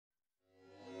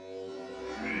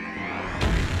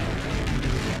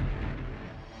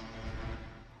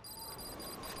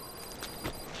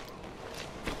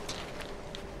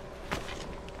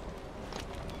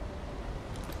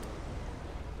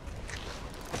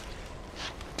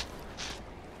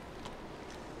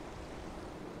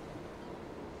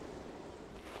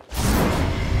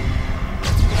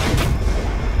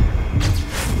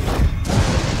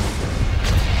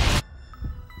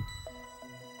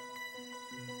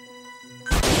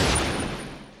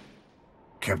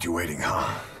Kept you waiting,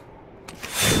 huh?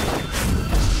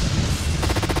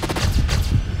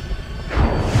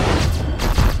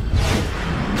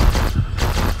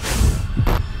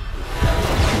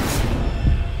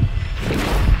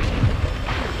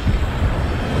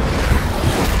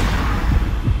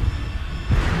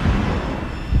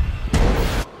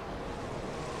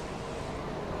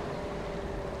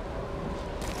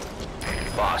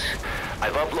 Boss,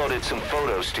 I've uploaded some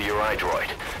photos to your iDroid.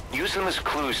 Use them as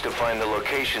clues to find the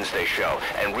locations they show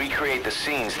and recreate the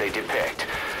scenes they depict.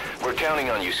 We're counting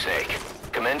on you, Snake.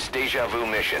 Commence Deja Vu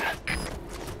mission.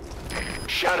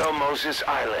 Shadow Moses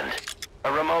Island.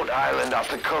 A remote island off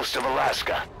the coast of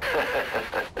Alaska.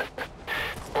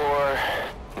 Or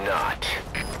not.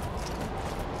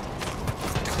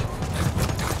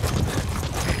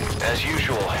 As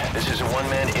usual, this is a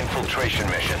one-man infiltration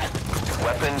mission.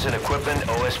 Weapons and equipment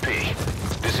OSP.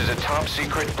 This is a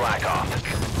top-secret Black Op.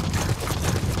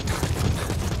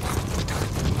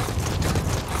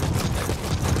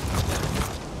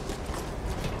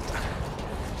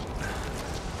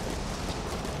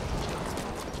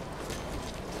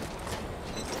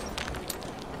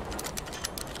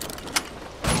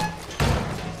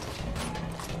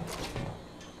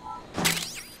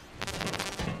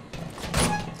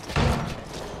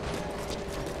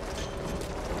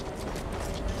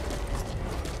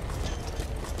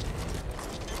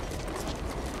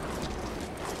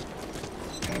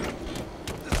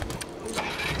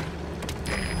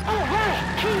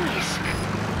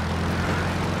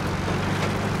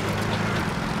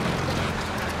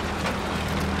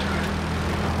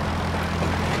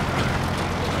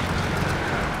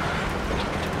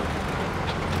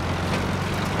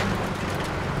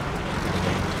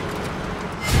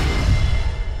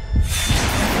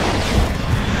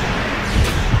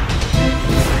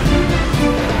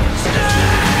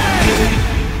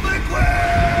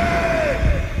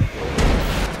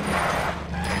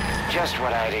 Just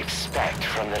what I'd expect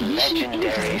from the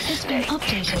legendary Snake.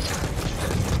 Updated.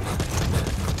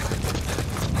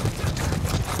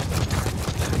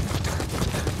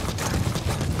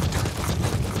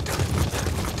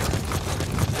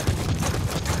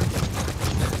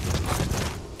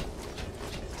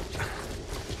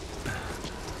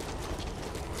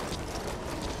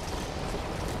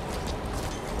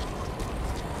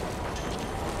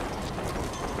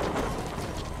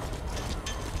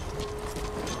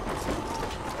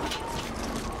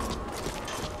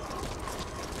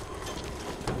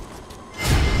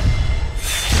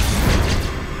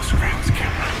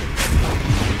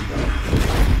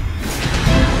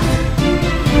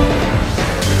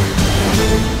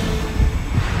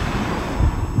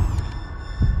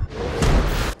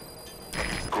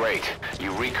 Great.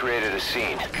 You recreated a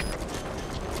scene.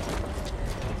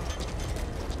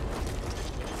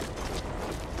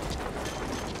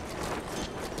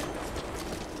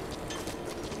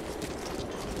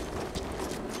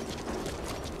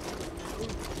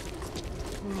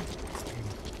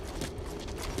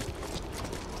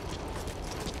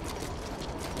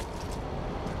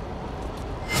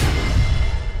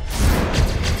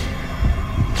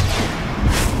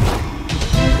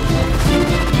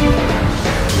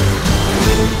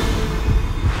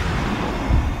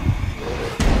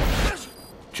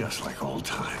 Just like old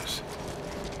times.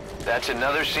 That's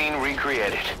another scene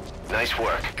recreated. Nice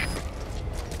work.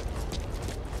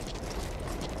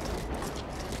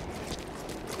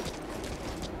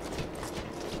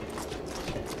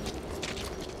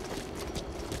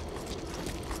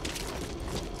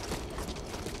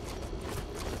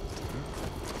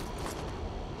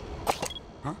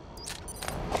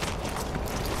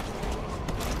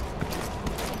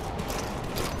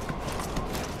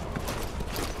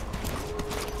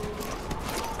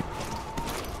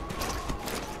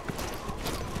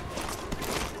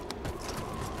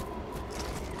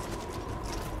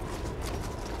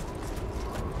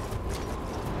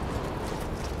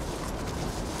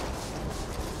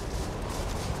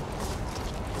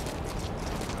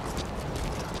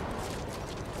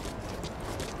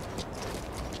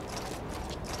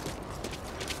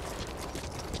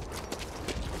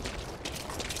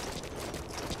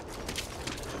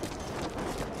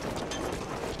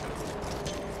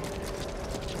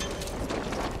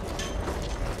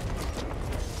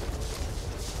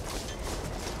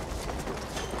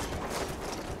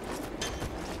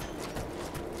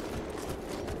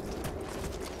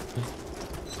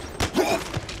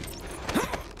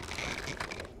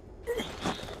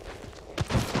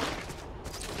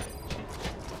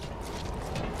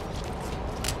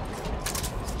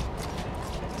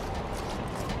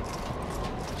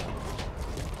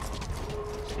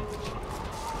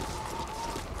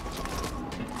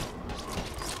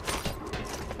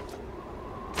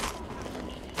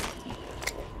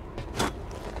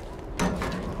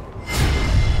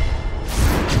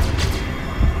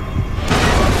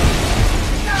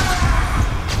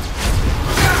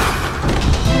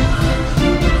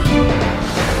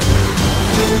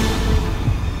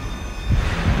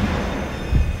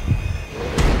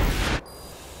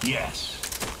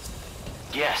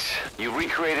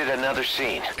 another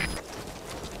scene.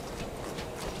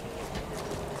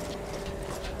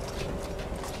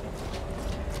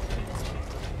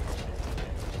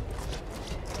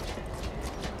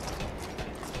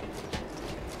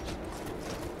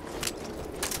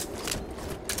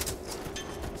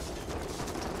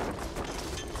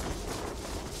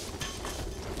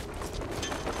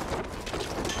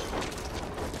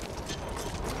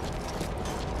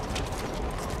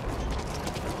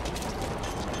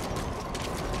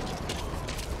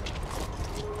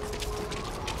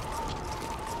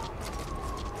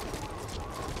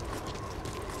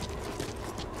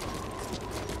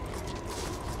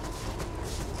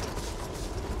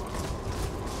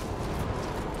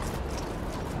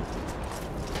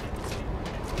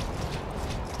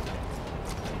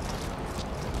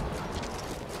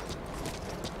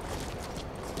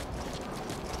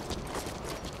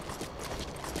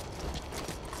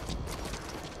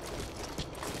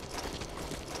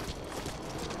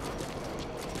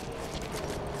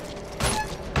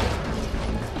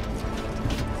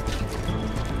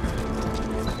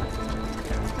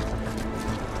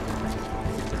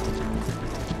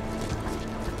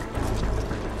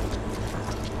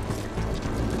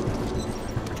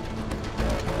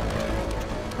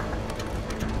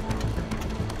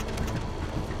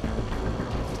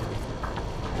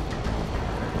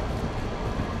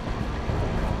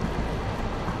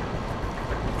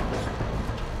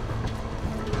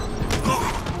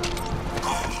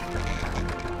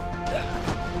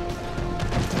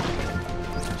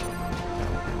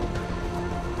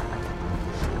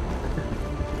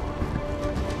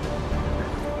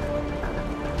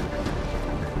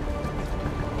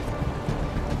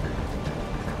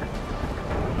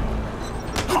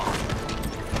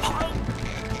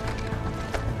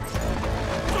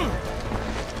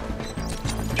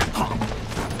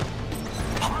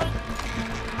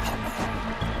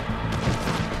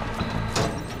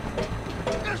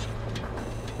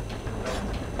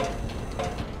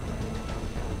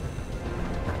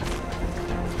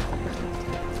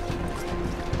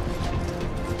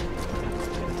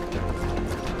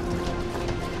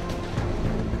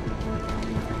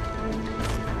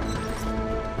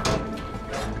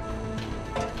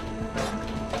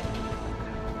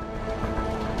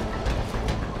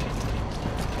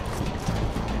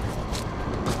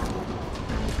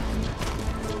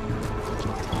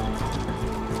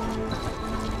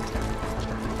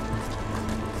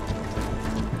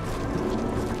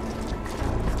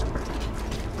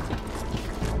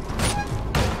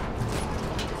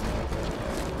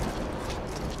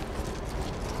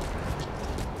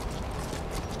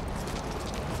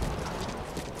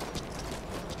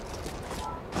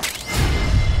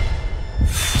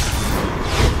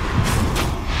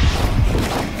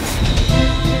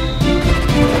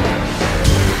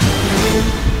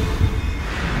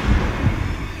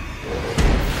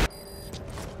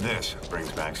 This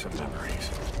brings back some memories.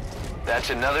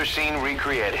 That's another scene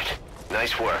recreated.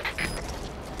 Nice work.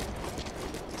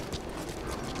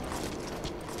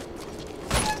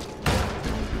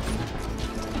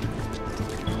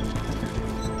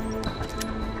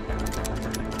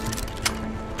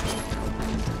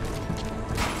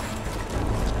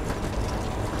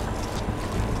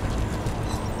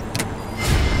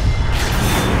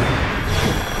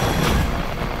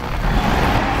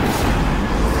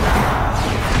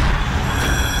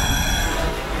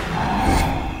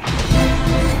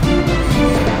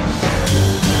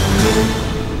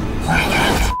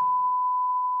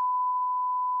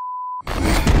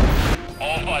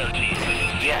 All fire teams, this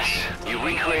is... Yes, you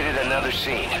recreated another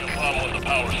scene. Problem with the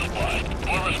power supply.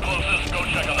 Whoever's closest, go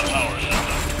check on the power system.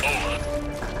 Over.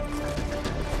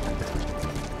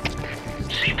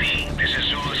 CP, this is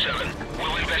Zulu 7.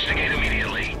 We'll investigate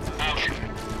immediately. Out.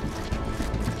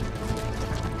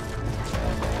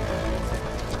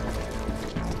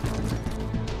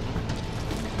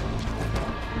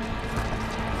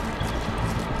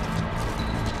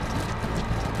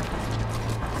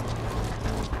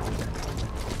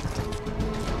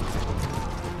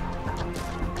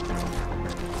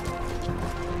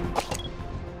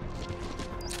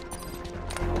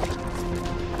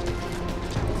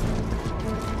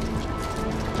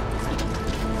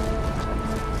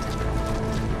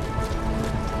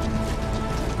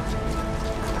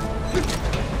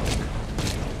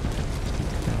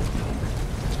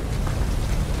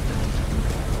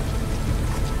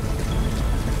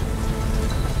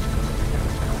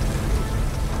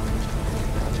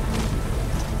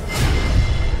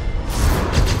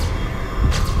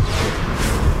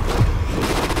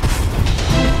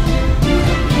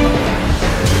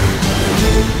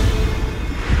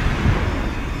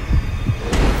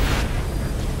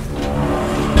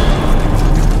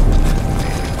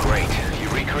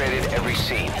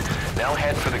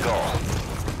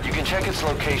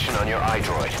 location on your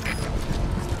iDroid.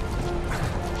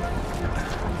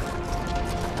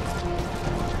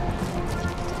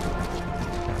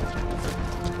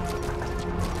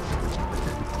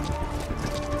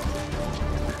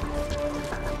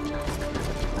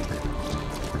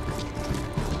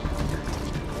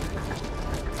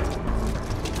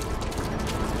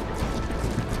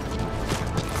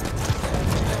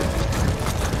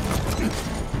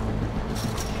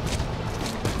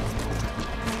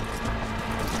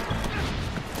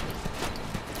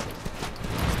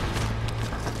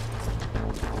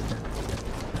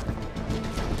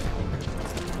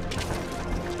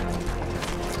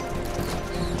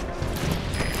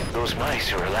 Those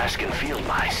mice are Alaskan field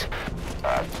mice.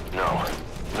 No.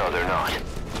 No, they're not.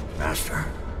 Master,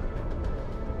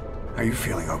 are you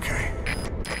feeling okay?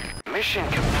 Mission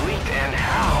complete, and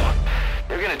how?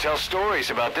 They're gonna tell stories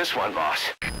about this one,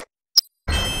 boss.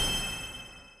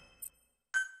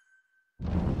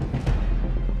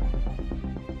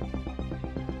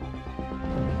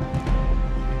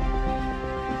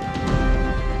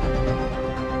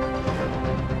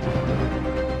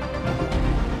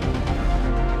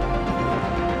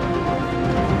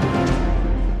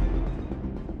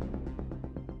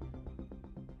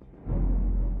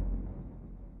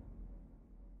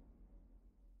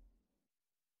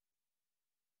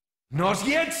 Not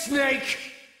yet, Snake!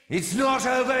 It's not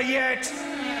over yet!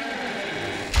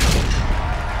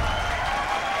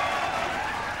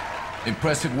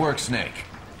 Impressive work, Snake.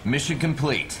 Mission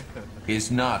complete. Is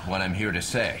not what I'm here to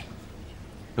say.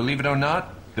 Believe it or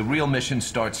not, the real mission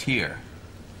starts here.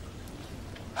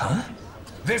 Huh?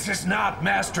 This is not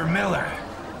Master Miller.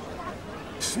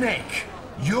 Snake,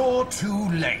 you're too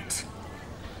late.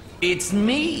 It's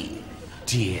me,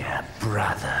 dear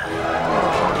brother.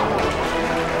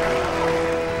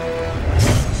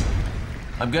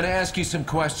 I'm gonna ask you some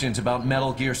questions about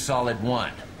Metal Gear Solid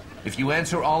 1. If you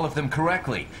answer all of them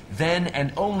correctly, then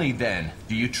and only then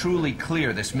do you truly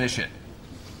clear this mission.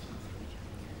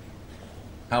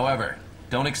 However,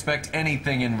 don't expect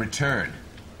anything in return.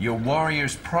 Your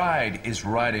warrior's pride is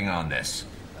riding on this.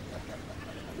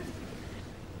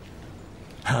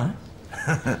 Huh?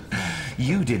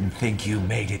 You didn't think you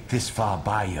made it this far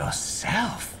by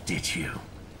yourself, did you?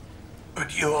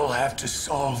 But you'll have to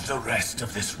solve the rest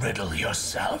of this riddle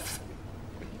yourself.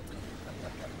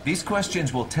 These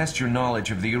questions will test your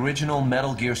knowledge of the original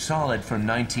Metal Gear Solid from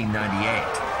 1998.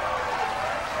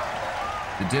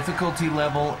 The difficulty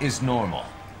level is normal.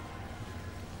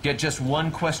 Get just one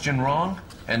question wrong,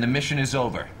 and the mission is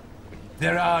over.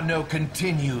 There are no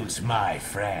continues, my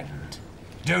friend.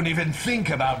 Don't even think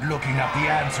about looking up the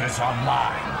answers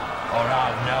online, or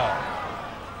I'll know.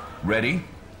 Ready?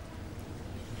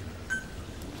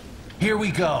 Here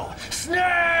we go.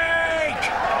 Snake!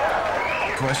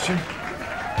 Question?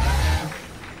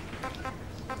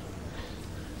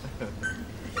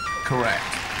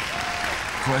 Correct.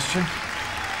 Question?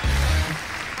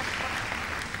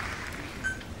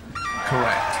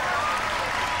 Correct.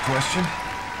 Question?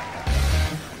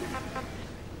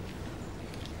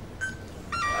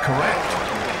 Correct.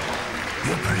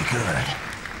 You're pretty good.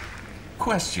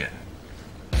 Question?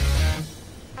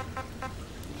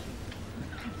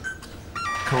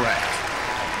 Correct.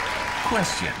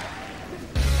 Question?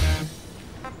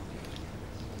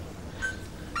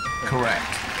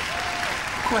 Correct.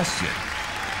 Question?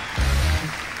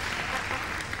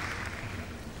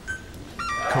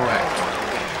 Correct.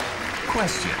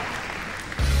 Question?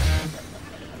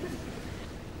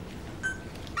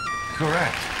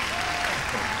 Correct.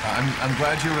 I'm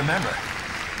glad you remember.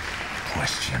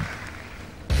 Question.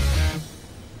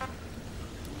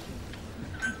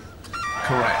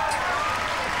 Correct.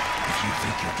 If you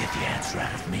think you'll get the answer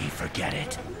out of me, forget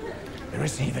it. There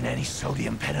isn't even any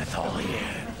sodium pentothal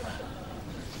here.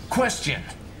 Question.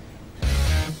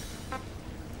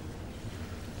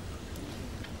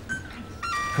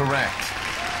 Correct.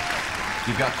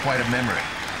 You've got quite a memory.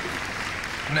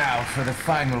 Now for the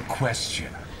final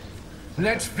question.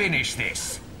 Let's finish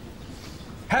this.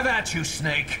 Have at you,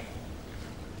 Snake.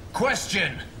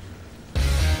 Question.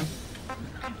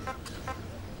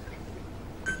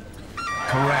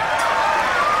 Correct.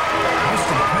 Most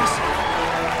impressive.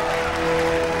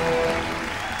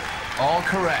 All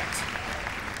correct.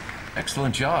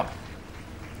 Excellent job.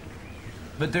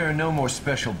 But there are no more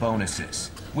special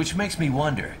bonuses, which makes me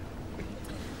wonder.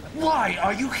 Why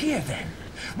are you here then?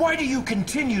 Why do you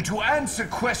continue to answer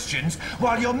questions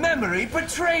while your memory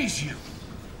betrays you?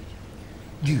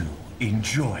 You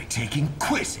enjoy taking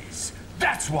quizzes.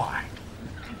 That's why.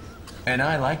 And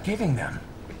I like giving them.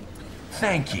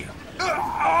 Thank you.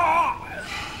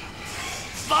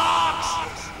 Fox!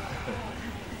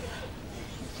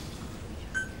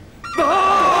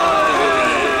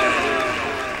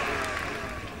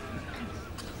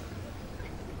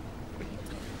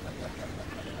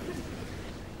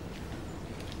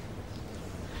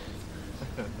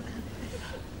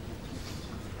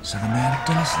 So the man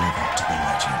does live up to the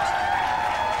legend.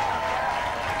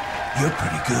 You're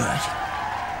pretty good.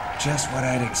 Just what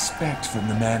I'd expect from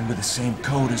the man with the same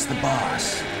code as the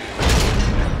boss.